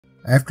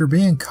After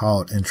being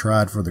caught and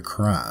tried for the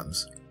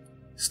crimes,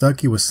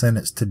 Stuckey was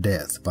sentenced to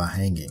death by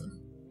hanging.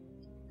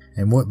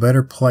 And what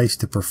better place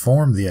to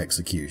perform the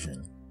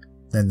execution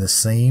than the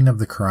scene of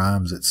the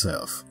crimes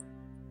itself,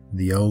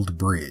 the old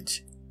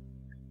bridge.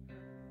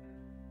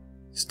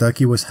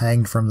 Stuckey was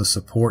hanged from the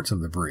supports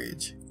of the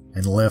bridge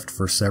and left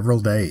for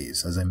several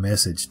days as a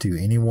message to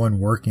anyone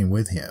working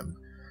with him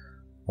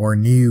or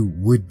new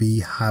would-be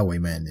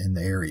highwaymen in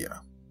the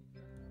area.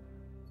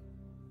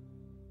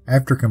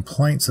 After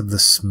complaints of the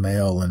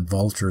smell and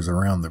vultures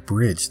around the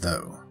bridge,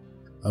 though,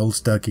 old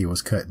Stuckey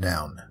was cut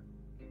down.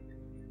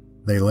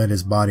 They let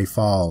his body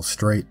fall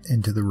straight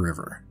into the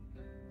river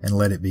and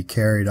let it be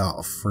carried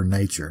off for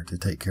nature to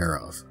take care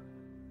of.